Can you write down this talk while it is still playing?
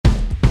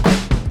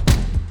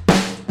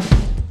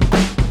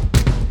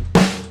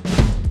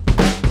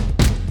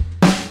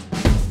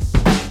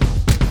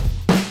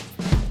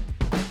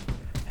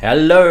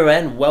Hello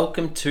and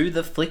welcome to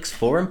the Flicks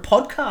Forum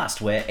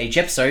podcast, where each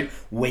episode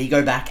we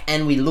go back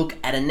and we look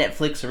at a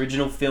Netflix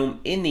original film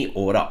in the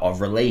order of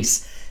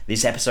release.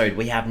 This episode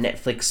we have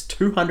Netflix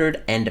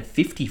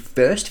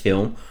 251st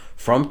film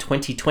from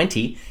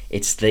 2020.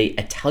 It's the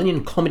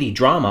Italian comedy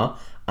drama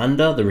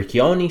Under the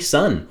Riccione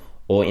Sun,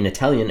 or in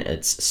Italian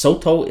it's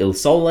Sotto il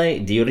Sole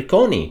di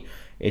Riccione.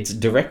 It's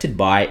directed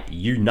by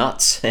You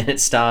Nuts and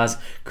it stars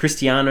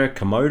Cristiano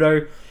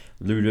Comodo,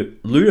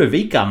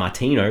 Ludovica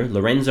Martino,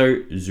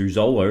 Lorenzo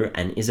Zuzzolo,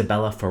 and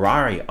Isabella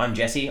Ferrari. I'm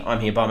Jesse.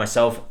 I'm here by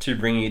myself to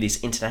bring you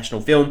this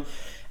international film.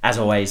 As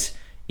always,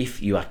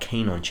 if you are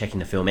keen on checking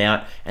the film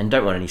out and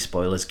don't want any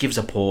spoilers, give us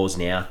a pause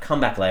now.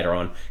 Come back later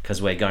on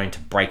because we're going to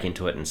break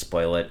into it and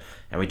spoil it.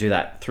 And we do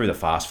that through the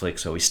Fast Flick.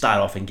 So we start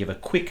off and give a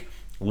quick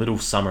little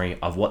summary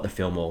of what the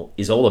film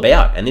is all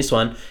about. And this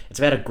one, it's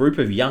about a group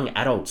of young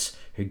adults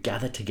who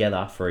gather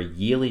together for a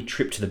yearly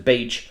trip to the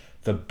beach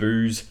for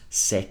booze,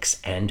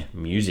 sex, and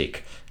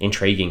music.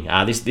 Intriguing.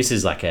 This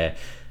is like a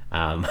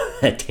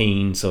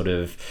teen sort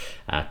of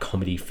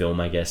comedy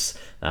film, I guess.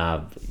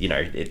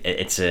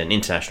 It's an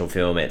international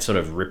film. It sort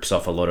of rips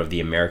off a lot of the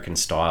American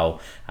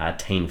style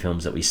teen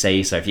films that we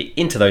see. So if you're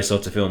into those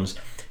sorts of films,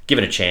 give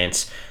it a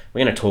chance.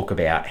 We're going to talk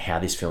about how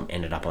this film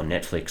ended up on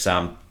Netflix.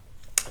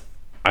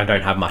 I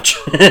don't have much.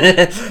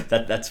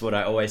 That's what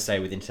I always say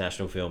with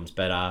international films.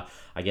 But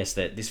I guess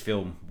that this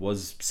film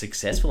was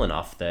successful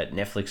enough that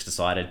Netflix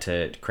decided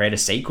to create a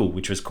sequel,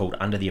 which was called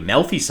Under the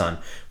Amalfi Sun,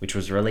 which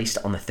was released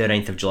on the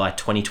 13th of July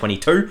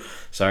 2022.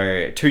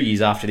 So 2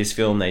 years after this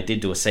film, they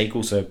did do a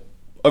sequel. So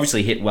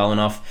obviously hit well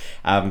enough.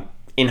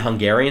 In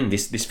Hungarian,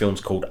 this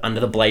film's called Under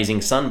the Blazing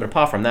Sun. But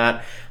apart from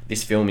that,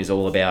 this film is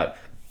all about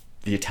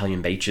the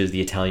Italian beaches, the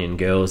Italian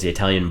girls, the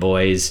Italian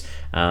boys,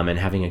 and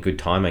having a good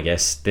time, I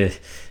guess.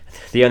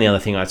 The only other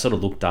thing, I sort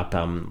of looked up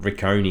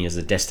Riccione as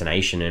a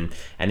destination,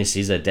 and this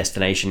is a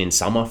destination in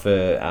summer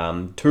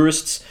for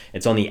tourists.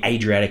 It's on the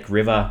Adriatic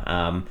River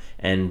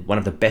and one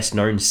of the best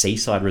known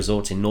seaside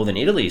resorts in northern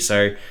Italy.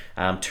 So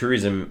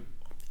tourism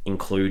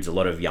includes a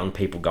lot of young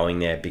people going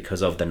there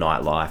because of the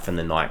nightlife and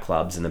the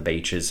nightclubs and the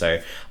beaches. So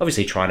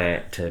obviously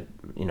trying to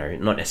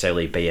not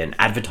necessarily be an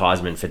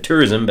advertisement for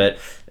tourism, but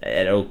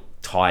it all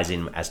ties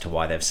in as to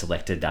why they've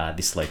selected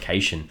this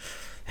location.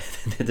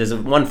 There's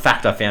one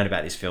fact I found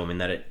about this film in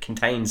that it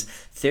contains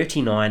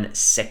 39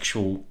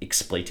 sexual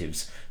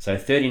expletives. So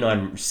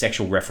 39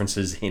 sexual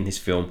references in this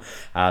film.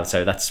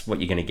 So that's what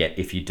you're going to get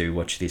if you do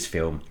watch this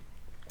film.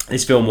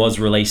 This film was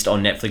released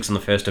on Netflix on the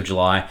 1st of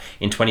July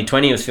in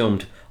 2020. It was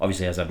filmed,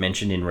 obviously, as I've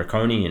mentioned, in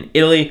Riccione in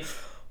Italy.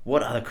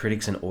 What are the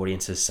critics and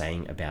audiences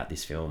saying about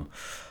this film?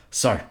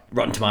 So,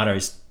 Rotten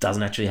Tomatoes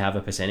doesn't actually have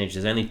a percentage.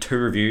 There's only 2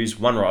 reviews,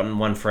 1 rotten,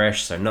 1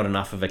 fresh, so not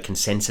enough of a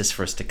consensus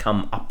for us to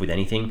come up with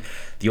anything.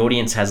 The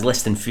audience has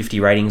less than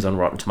 50 ratings on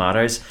Rotten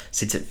Tomatoes,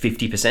 sits at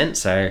 50%,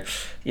 so,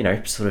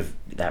 sort of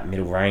that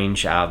middle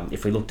range.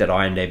 If we looked at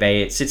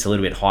IMDb, it sits a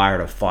little bit higher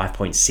at a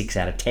 5.6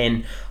 out of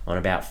 10 on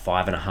about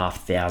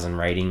 5,500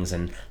 ratings,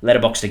 and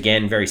Letterboxd,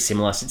 again, very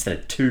similar, sits at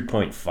a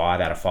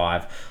 2.5 out of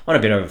 5 on a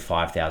bit over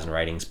 5,000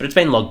 ratings, but it's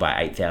been logged by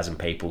 8,000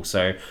 people,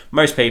 so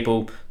most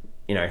people,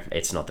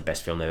 it's not the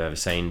best film they've ever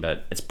seen,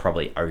 but it's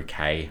probably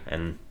okay.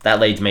 And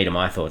that leads me to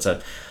my thoughts.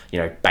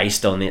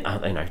 Based on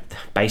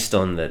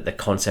the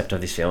concept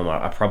of this film,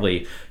 I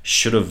probably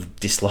should have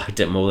disliked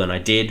it more than I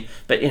did.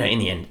 But in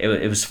the end,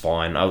 it was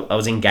fine. I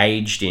was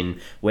engaged in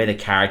where the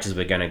characters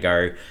were going to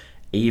go,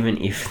 even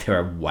if there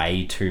are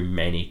way too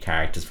many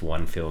characters for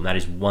one film. That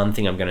is one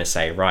thing I'm going to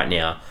say right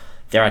now.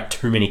 There are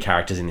too many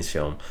characters in this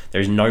film.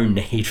 There is no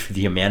need for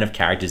the amount of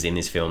characters in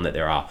this film that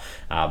there are.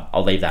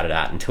 I'll leave that at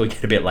that until we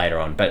get a bit later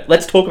on. But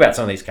let's talk about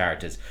some of these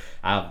characters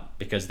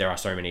because there are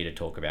so many to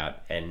talk about,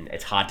 and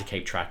it's hard to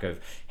keep track of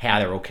how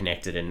they're all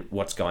connected and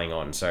what's going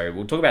on. So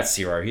we'll talk about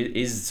Ciro. He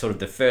is sort of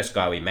the first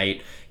guy we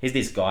meet. He's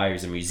this guy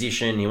who's a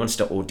musician. He wants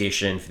to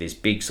audition for this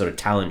big sort of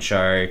talent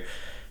show.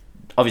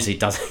 Obviously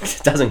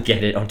doesn't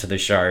get it onto the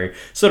show,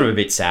 sort of a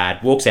bit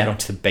sad, walks out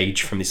onto the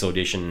beach from this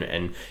audition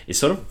and is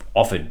sort of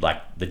offered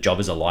like the job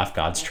as a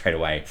lifeguard straight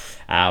away.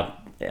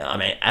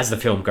 As the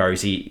film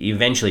goes, he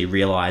eventually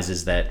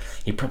realizes that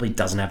he probably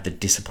doesn't have the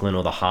discipline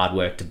or the hard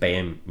work to be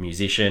a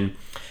musician.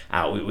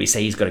 We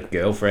see he's got a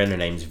girlfriend. Her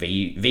name's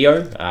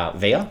Vio.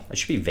 Via? It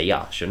should be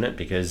Via, shouldn't it?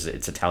 Because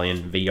it's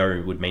Italian.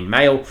 Vio would mean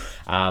male.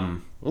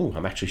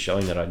 I'm actually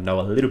showing that I know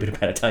a little bit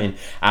about Italian.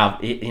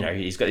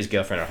 He's got his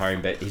girlfriend at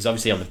home, but he's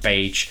obviously on the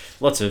beach.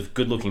 Lots of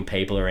good-looking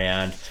people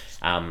around.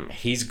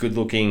 He's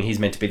good-looking. He's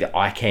meant to be the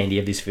eye candy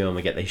of this film.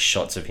 We get these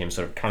shots of him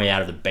sort of coming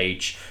out of the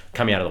beach,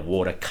 coming out of the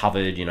water,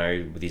 covered,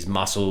 with his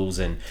muscles.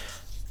 And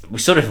we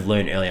sort of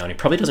learn early on he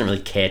probably doesn't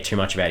really care too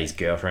much about his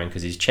girlfriend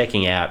because he's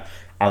checking out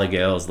other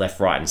girls left,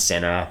 right, and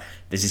center.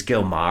 There's this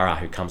girl Mara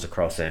who comes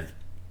across and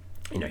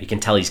you can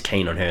tell he's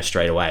keen on her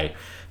straight away.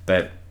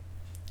 But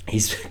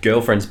his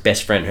girlfriend's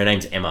best friend, her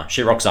name's Emma,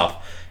 she rocks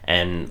up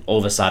and all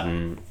of a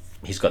sudden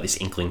he's got this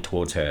inkling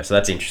towards her. So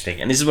that's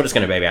interesting. And this is what it's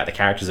going to be about. The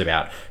characters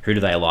about who do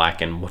they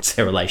like and what's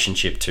their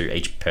relationship to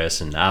each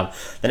person. The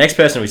next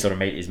person we sort of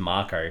meet is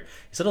Marco.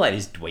 He's sort of like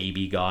this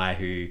dweeby guy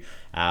who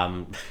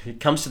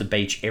comes to the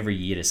beach every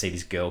year to see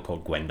this girl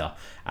called Gwenda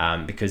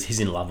because he's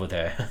in love with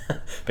her.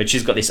 But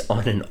she's got this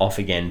on and off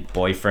again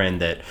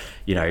boyfriend that,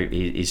 you know,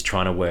 is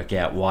trying to work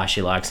out why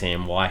she likes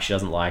him, why she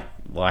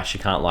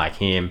can't like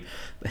him.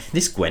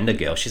 This Gwenda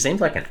girl, she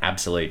seems like an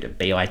absolute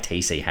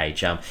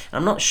bitch.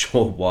 I'm not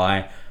sure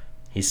why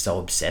he's so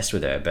obsessed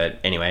with her, but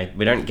anyway,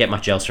 we don't get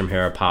much else from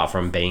her apart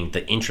from being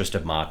the interest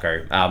of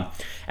Marco.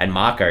 And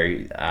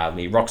Marco,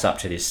 he rocks up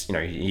to this, you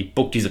know, he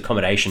booked his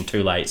accommodation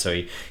too late, so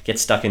he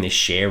gets stuck in this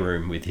share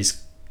room with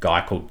this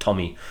guy called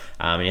Tommy,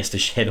 and he has to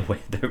share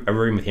a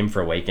room with him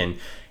for a week, and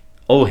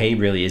all he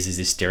really is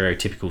this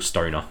stereotypical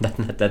stoner.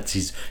 That's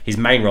his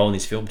main role in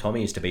this film.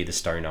 Tommy is to be the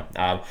stoner,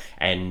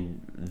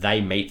 and they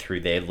meet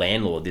through their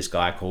landlord, this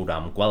guy called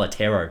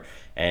Gualatero,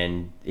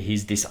 and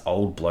he's this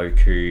old bloke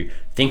who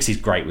thinks he's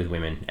great with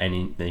women,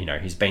 and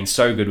he's been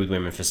so good with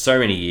women for so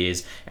many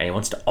years, and he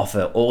wants to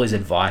offer all his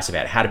advice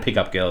about how to pick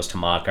up girls to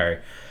Marco.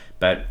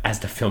 But as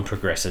the film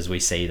progresses,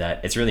 we see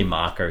that it's really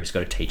Marco who's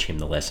got to teach him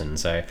the lesson.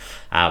 So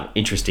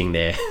interesting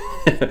there.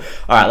 All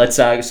right, let's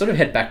sort of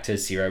head back to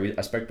Ciro.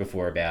 I spoke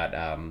before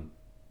about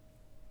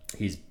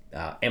his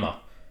Emma.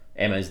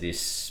 Emma's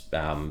this,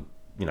 hang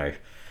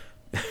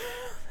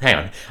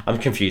on, I'm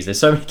confused. There's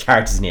so many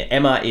characters in here.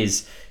 Emma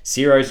is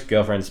Ciro's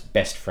girlfriend's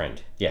best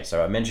friend. Yeah,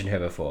 so I mentioned her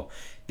before.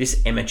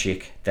 This Emma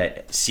chick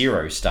that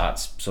Ciro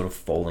starts sort of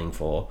falling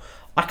for,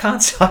 I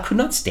could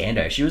not stand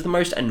her. She was the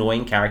most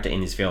annoying character in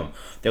this film.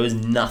 There was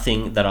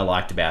nothing that I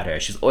liked about her.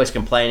 She's always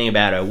complaining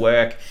about her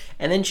work,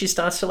 and then she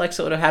starts to like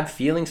sort of have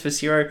feelings for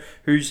Ciro,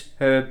 who's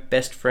her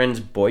best friend's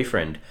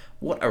boyfriend.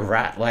 What a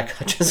rat. Like,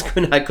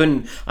 I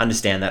couldn't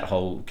understand that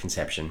whole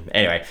conception.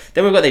 Anyway,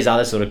 then we've got these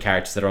other sort of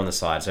characters that are on the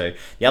side. So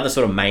the other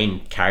sort of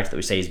main character that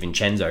we see is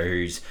Vincenzo,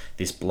 who's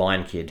this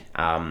blind kid,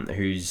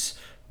 whose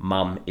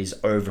mum is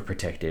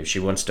overprotective. She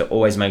wants to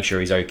always make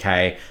sure he's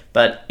okay,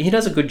 but he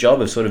does a good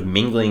job of sort of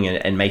mingling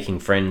and making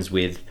friends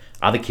with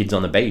other kids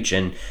on the beach,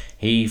 and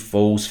he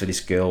falls for this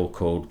girl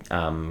called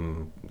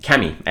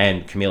Cami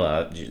and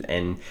Camilla,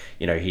 and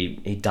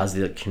he does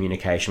the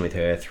communication with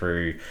her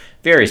through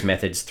various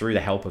methods, through the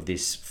help of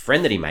this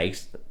friend that he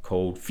makes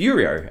called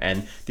Furio.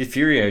 And the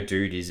Furio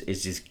dude is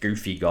this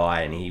goofy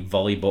guy, and he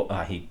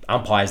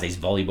umpires these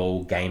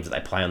volleyball games that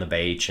they play on the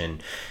beach,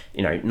 and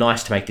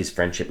nice to make this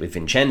friendship with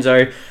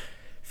Vincenzo.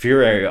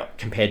 Furio,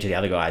 compared to the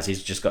other guys,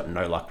 he's just got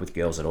no luck with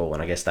girls at all,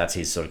 and I guess that's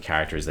his sort of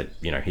character, is that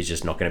he's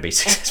just not going to be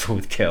successful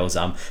with girls.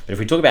 But if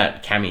we talk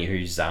about Cami,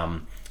 who's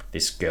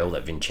this girl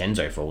that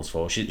Vincenzo falls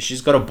for,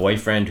 she's got a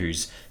boyfriend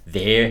who's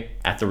there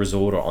at the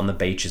resort or on the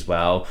beach as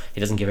well.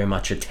 He doesn't give her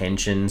much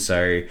attention,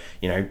 so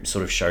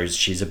sort of shows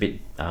she's a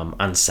bit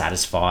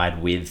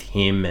unsatisfied with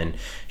him, and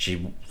she's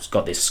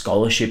got this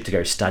scholarship to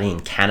go study in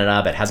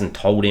Canada but hasn't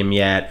told him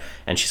yet,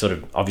 and she sort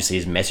of obviously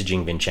is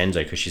messaging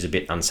Vincenzo because she's a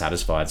bit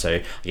unsatisfied. So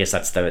I guess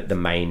that's the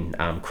main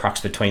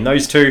crux between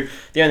those two.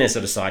 The only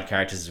sort of side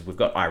characters is we've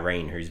got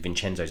Irene, who's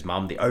Vincenzo's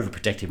mum, the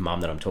overprotective mum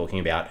that I'm talking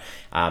about,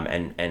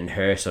 and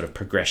her sort of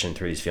progression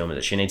through this film is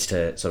that she needs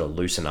to sort of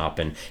loosen up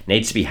and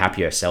needs to be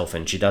happy herself,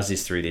 and she does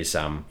this through this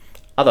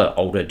other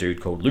older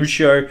dude called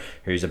Lucio,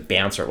 who's a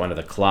bouncer at one of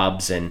the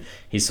clubs, and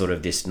he's sort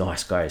of this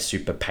nice guy,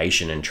 super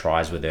patient and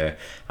tries with her.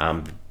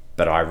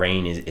 But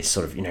Irene is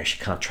sort of, she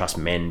can't trust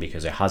men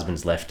because her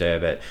husband's left her,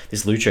 but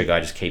this Lucio guy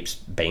just keeps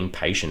being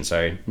patient.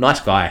 So, nice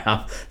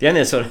guy. The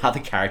only sort of other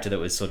character that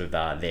was sort of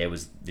there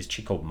was this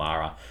chick called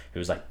Mara, who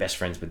was like best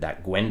friends with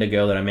that Gwenda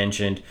girl that I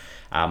mentioned.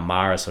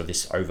 Mara's sort of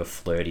this over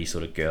flirty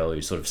sort of girl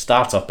who sort of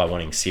starts off by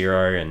wanting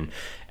Ciro, and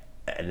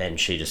then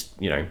she just,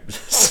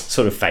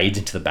 sort of fades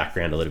into the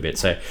background a little bit.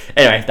 So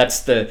anyway,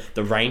 that's the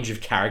range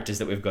of characters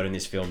that we've got in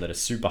this film that are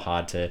super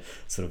hard to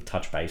sort of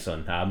touch base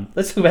on.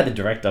 Let's talk about the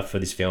director for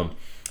this film.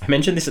 I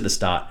mentioned this at the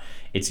start.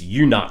 It's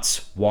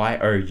Younuts,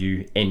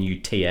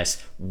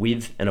 Younuts,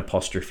 with an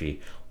apostrophe.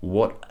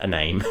 What a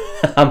name.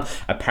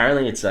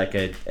 Apparently it's like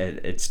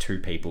it's two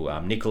people,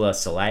 Nicola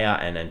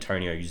Celaya and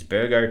Antonio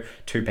Usbergo,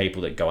 two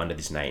people that go under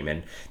this name,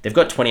 and they've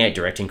got 28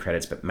 directing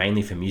credits, but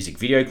mainly for music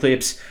video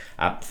clips.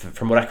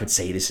 From what I could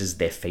see, this is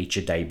their feature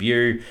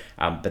debut,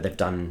 but they've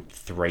done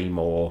 3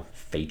 more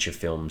feature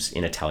films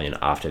in Italian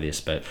after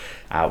this. But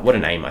what a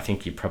name. I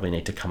think you probably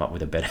need to come up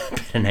with a better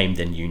name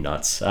than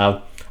Younuts.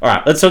 All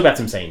right, let's talk about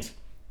some scenes.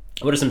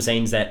 What are some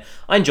scenes that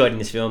I enjoyed in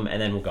this film,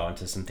 and then we'll go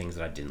into some things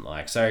that I didn't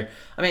like. So,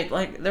 I mean,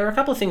 there are a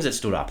couple of things that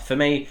stood up. For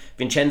me,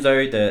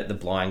 Vincenzo, the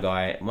blind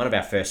guy, one of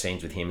our first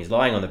scenes with him, he's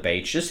lying on the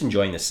beach, just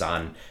enjoying the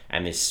sun,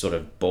 and this sort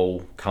of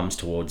ball comes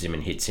towards him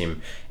and hits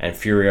him, and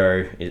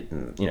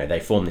Furio, they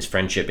form this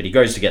friendship, but he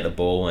goes to get the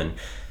ball and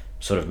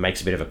sort of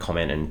makes a bit of a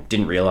comment and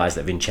didn't realise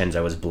that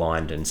Vincenzo was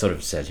blind, and sort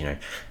of says, oh,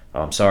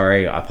 I'm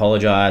sorry, I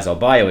apologise, I'll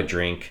buy you a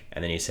drink,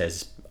 and then he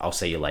says, I'll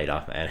see you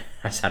later. And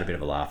I just had a bit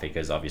of a laugh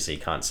because obviously you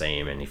can't see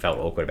him and he felt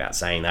awkward about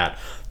saying that.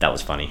 That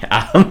was funny.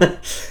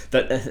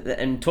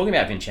 And talking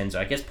about Vincenzo,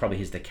 I guess probably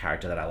he's the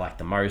character that I like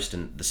the most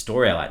and the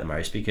story I like the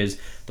most, because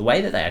the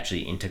way that they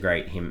actually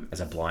integrate him as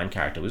a blind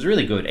character was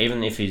really good.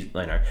 Even if he's,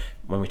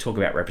 when we talk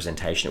about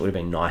representation, it would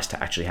have been nice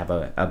to actually have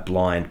a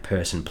blind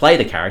person play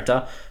the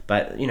character.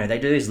 But, they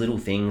do these little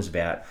things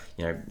about,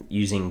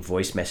 using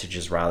voice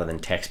messages rather than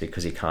text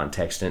because he can't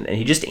text. And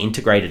he just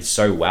integrated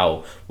so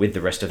well with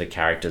the rest of the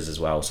characters as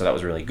well. So that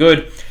was really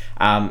good.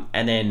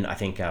 And then I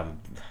think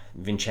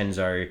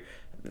Vincenzo,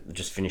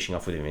 just finishing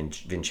off with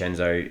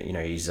Vincenzo,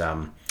 he's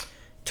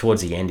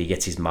towards the end, he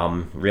gets his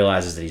mum,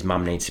 realizes that his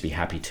mum needs to be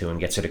happy too, and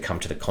gets her to come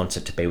to the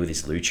concert to be with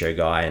this Lucio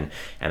guy,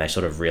 and they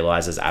sort of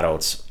realize as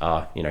adults,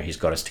 he's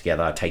got us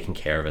together, taking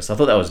care of us. I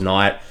thought that was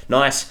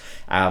nice.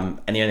 And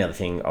the only other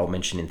thing I'll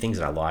mention in things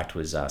that I liked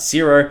was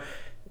Ciro.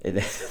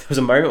 There was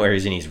a moment where he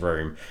was in his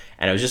room,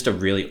 and it was just a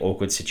really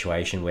awkward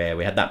situation where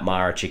we had that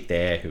Mara chick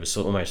there who was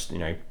almost,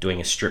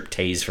 doing a strip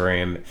tease for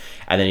him,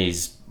 and then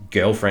his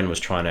girlfriend was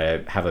trying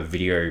to have a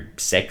video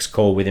sex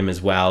call with him as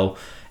well,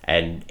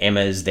 and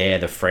Emma's there,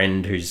 the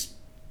friend who's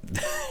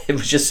it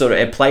was just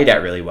it played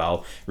out really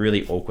well,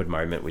 really awkward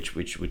moment, which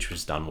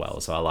was done well,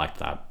 so I liked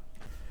that.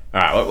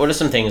 All right, what are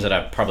some things that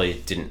I probably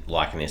didn't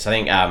like in this? I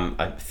think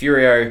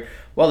Furio,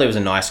 while he was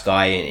a nice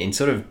guy in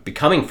sort of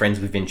becoming friends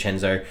with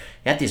Vincenzo,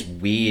 he had this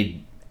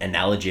weird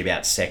analogy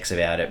about sex,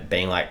 about it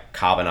being like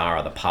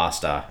carbonara, the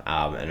pasta,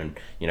 and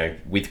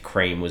with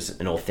cream was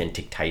an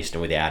authentic taste,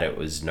 and without it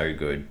was no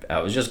good.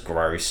 It was just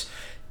gross.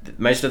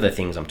 Most of the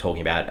things I'm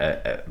talking about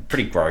are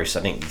pretty gross.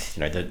 I think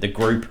the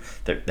group,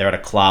 they're at a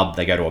club,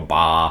 they go to a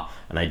bar,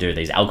 and they do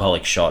these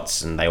alcoholic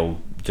shots, and they all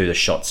do the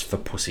shots for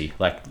pussy.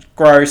 Like,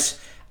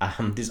 gross.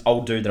 This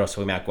old dude that I was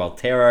talking about,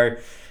 Gualtero,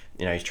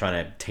 he's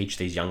trying to teach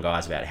these young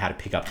guys about how to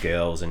pick up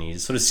girls, and he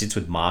sort of sits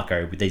with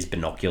Marco with these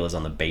binoculars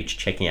on the beach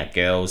checking out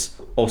girls.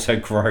 Also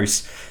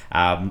gross.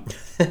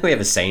 We have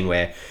a scene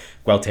where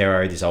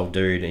Gualtero, this old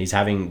dude, and he's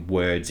having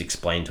words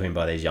explained to him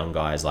by these young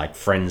guys like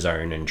friend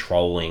zone and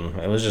trolling.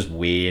 It was just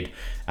weird.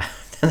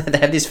 They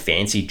had this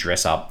fancy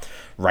dress up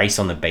race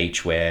on the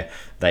beach where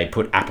they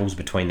put apples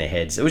between their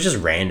heads. It was just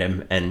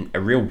random and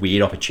a real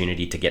weird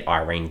opportunity to get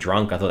Irene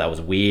drunk. I thought that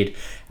was weird.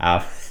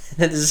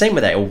 There's a scene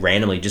where they all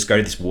randomly just go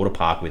to this water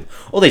park with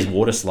all these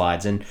water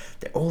slides, and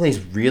all these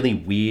really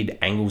weird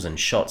angles and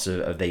shots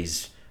of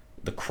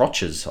the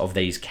crotches of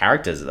these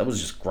characters. That was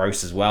just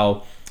gross as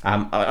well.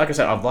 Like I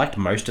said, I've liked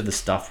most of the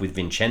stuff with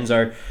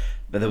Vincenzo,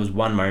 but there was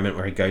one moment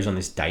where he goes on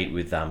this date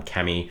with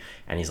Cami,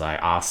 and he's like,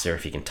 asks her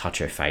if he can touch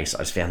her face. I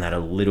just found that a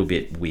little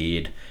bit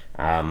weird.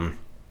 The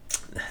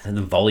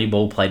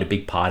volleyball played a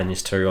big part in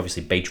this too.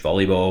 Obviously, beach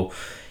volleyball.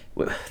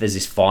 There's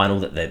this final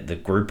that the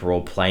group are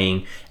all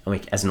playing,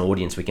 and as an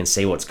audience we can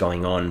see what's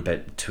going on,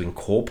 but to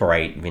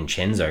incorporate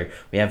Vincenzo,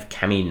 we have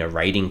Cami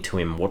narrating to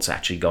him what's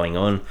actually going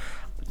on.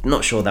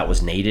 Not sure that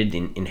was needed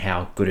in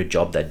how good a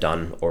job they'd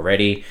done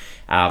already.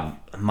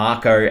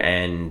 Marco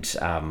and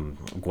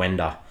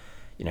Gwenda,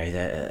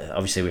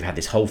 obviously we've had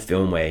this whole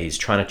film where he's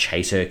trying to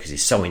chase her because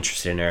he's so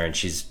interested in her, and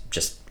she's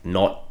just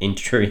not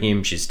into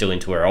him. She's still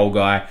into her old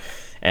guy,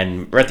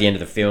 and we're at the end of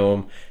the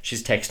film.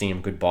 She's texting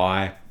him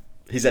goodbye.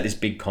 He's at this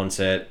big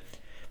concert.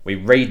 We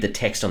read the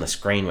text on the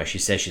screen where she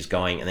says she's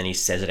going, and then he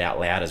says it out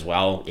loud as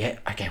well. Yeah,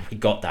 okay, we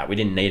got that. We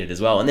didn't need it as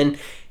well. And then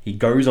he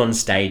goes on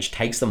stage,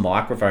 takes the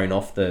microphone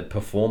off the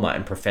performer,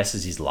 and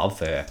professes his love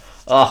for her.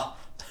 Oh,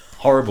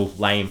 horrible,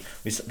 lame.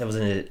 There was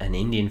an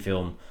Indian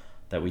film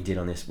that we did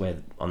on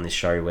this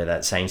show where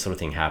that same sort of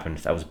thing happened.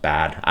 That was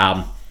bad.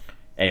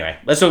 Anyway,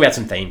 let's talk about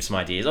some themes, some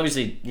ideas.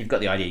 Obviously, you've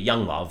got the idea,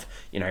 young love.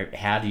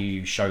 How do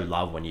you show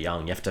love when you're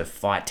young? You have to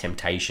fight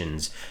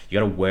temptations. You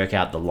got to work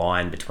out the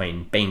line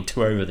between being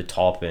too over the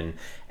top and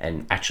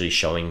actually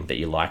showing that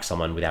you like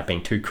someone without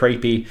being too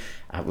creepy.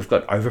 We've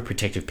got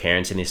overprotective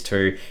parents in this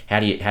too.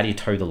 How do you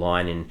toe the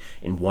line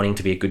in wanting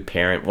to be a good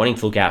parent, wanting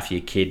to look out for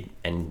your kid,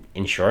 and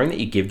ensuring that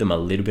you give them a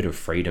little bit of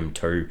freedom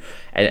too?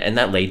 And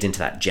that leads into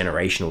that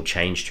generational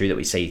change too that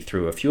we see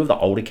through a few of the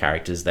older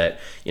characters that,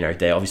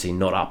 they're obviously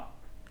not up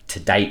to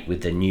date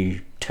with the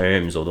new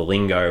terms or the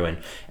lingo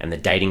and the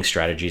dating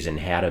strategies and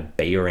how to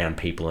be around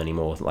people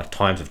anymore. Like,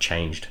 times have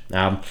changed.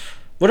 What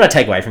did I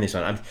take away from this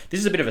one?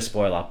 This is a bit of a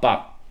spoiler,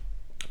 but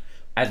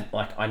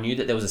I knew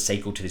that there was a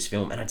sequel to this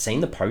film, and I'd seen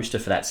the poster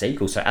for that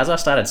sequel. So as I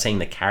started seeing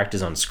the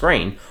characters on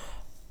screen,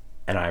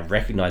 and I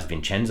recognized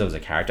Vincenzo as a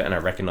character, and I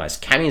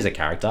recognized Cami as a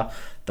character,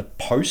 the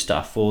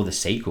poster for the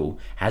sequel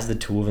has the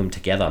two of them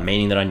together,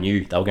 meaning that I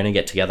knew they were going to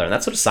get together, and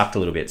that sort of sucked a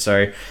little bit.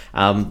 So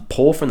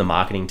poor from the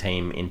marketing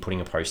team in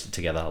putting a poster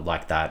together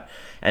like that.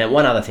 And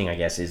one other thing, I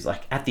guess, is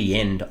like at the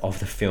end of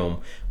the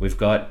film, we've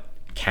got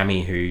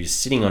Cami who's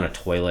sitting on a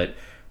toilet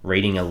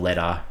reading a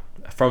letter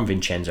from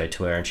Vincenzo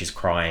to her, and she's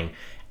crying.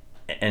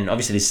 And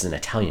obviously this is an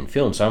Italian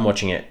film, so I'm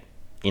watching it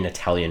in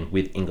Italian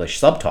with English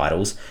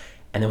subtitles.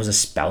 and there was a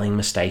spelling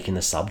mistake in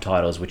the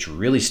subtitles, which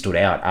really stood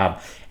out.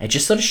 It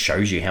just sort of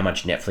shows you how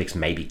much Netflix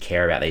maybe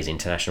care about these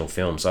international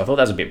films. So I thought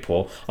that was a bit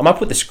poor. I might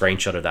put the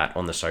screenshot of that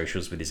on the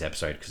socials with this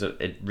episode because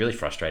it really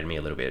frustrated me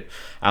a little bit.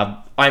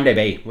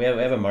 IMDb, we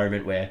have a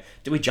moment where,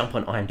 do we jump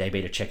on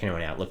IMDb to check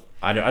anyone out? Look,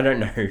 I don't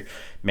know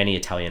many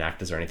Italian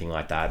actors or anything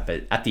like that,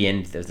 but at the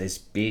end, there's this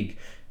big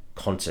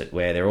concert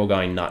where they're all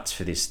going nuts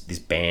for this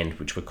band,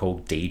 which were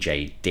called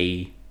DJ,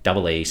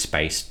 DEE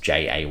space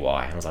JAY. And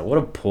I was like, what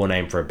a poor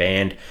name for a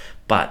band.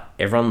 But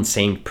everyone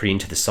seemed pretty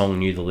into the song,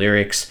 knew the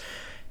lyrics.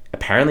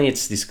 Apparently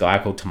it's this guy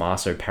called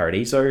Tommaso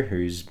Paradiso,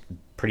 who's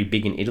pretty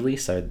big in Italy.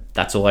 So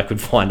that's all I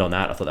could find on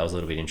that. I thought that was a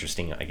little bit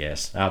interesting, I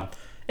guess.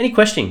 Any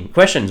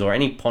questions or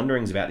any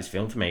ponderings about this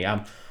film for me?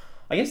 I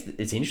guess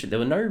it's interesting. There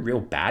were no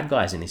real bad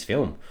guys in this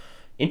film.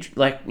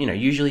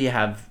 Usually you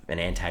have an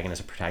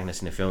antagonist, a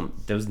protagonist in a film.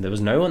 There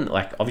was no one,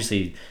 like,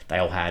 obviously they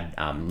all had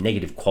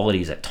negative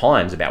qualities at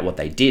times about what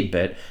they did,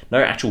 but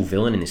no actual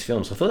villain in this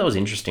film. So I thought that was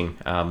interesting.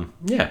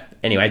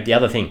 Anyway, the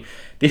other thing,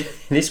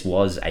 this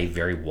was a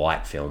very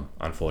white film,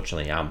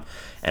 unfortunately. And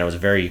it was a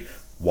very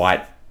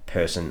white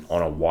person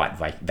on a white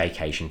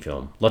vacation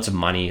film. Lots of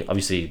money,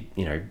 obviously,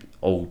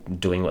 all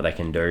doing what they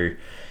can do.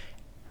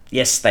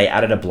 Yes, they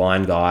added a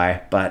blind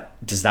guy, but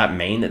does that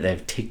mean that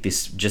they've ticked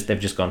this? They've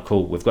just gone,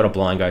 cool, we've got a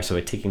blind guy, so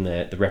we're ticking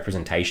the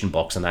representation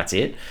box, and that's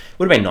it.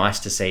 Would have been nice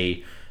to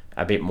see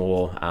a bit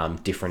more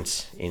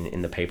difference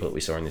in the people that we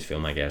saw in this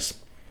film, I guess.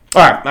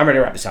 All right, I'm ready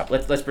to wrap this up.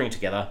 Let's bring it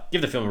together.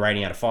 Give the film a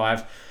rating out of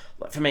 5.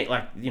 For me,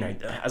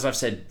 as I've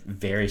said,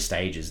 various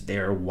stages,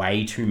 there are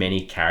way too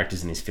many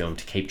characters in this film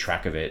to keep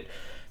track of it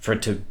for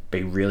it to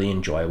be really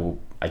enjoyable,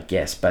 I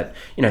guess. But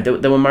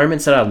there were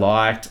moments that I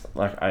liked.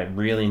 Like, I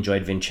really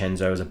enjoyed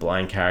Vincenzo as a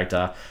blind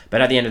character, but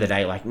at the end of the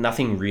day, like,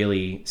 nothing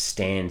really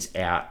stands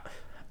out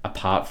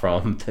apart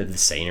from the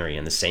scenery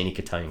and the scenic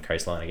Italian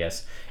coastline, I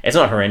guess. It's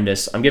not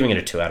horrendous. I'm giving it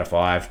a 2 out of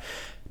 5.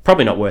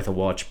 Probably not worth a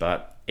watch,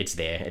 but it's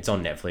there. It's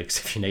on Netflix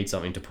if you need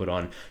something to put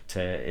on,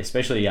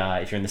 especially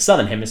if you're in the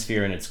southern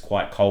hemisphere and it's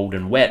quite cold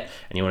and wet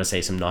and you want to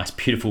see some nice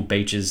beautiful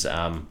beaches.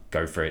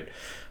 Go for it.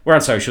 We're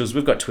on socials.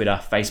 We've got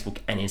Twitter, Facebook,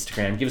 and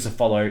Instagram. Give us a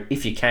follow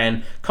if you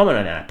can. Comment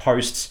on our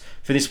posts.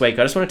 For this week,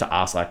 I just wanted to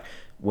ask,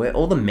 were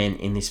all the men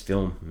in this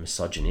film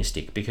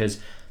misogynistic? Because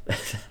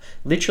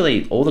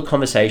literally all the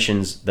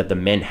conversations that the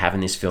men have in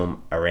this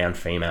film around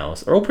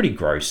females are all pretty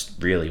gross,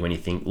 really, when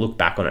you look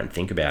back on it and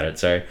think about it.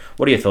 So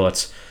what are your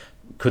thoughts?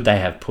 Could they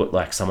have put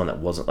someone that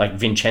wasn't,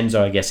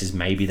 Vincenzo, I guess, is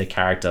maybe the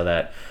character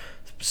that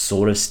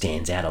sort of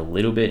stands out a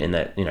little bit in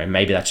that,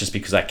 maybe that's just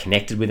because I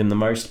connected with him the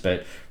most,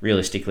 but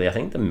realistically, I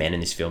think the men in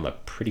this film are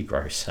pretty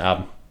gross.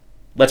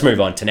 Let's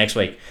move on to next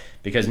week,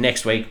 because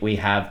next week we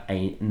have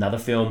another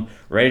film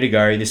ready to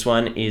go. This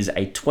one is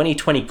a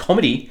 2020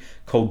 comedy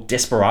called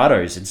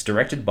Desperados. It's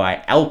directed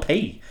by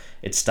LP.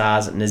 It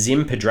stars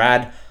Nazim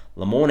Pedrad,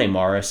 Lamorne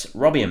Morris,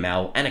 Robbie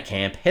Amell, Anna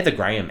Camp, Heather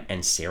Graham,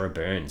 and Sarah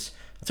Burns.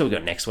 That's what we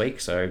got next week,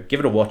 so give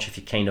it a watch if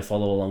you're keen to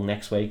follow along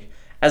next week.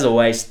 As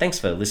always, thanks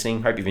for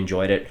listening. Hope you've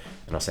enjoyed it,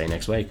 and I'll see you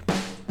next week.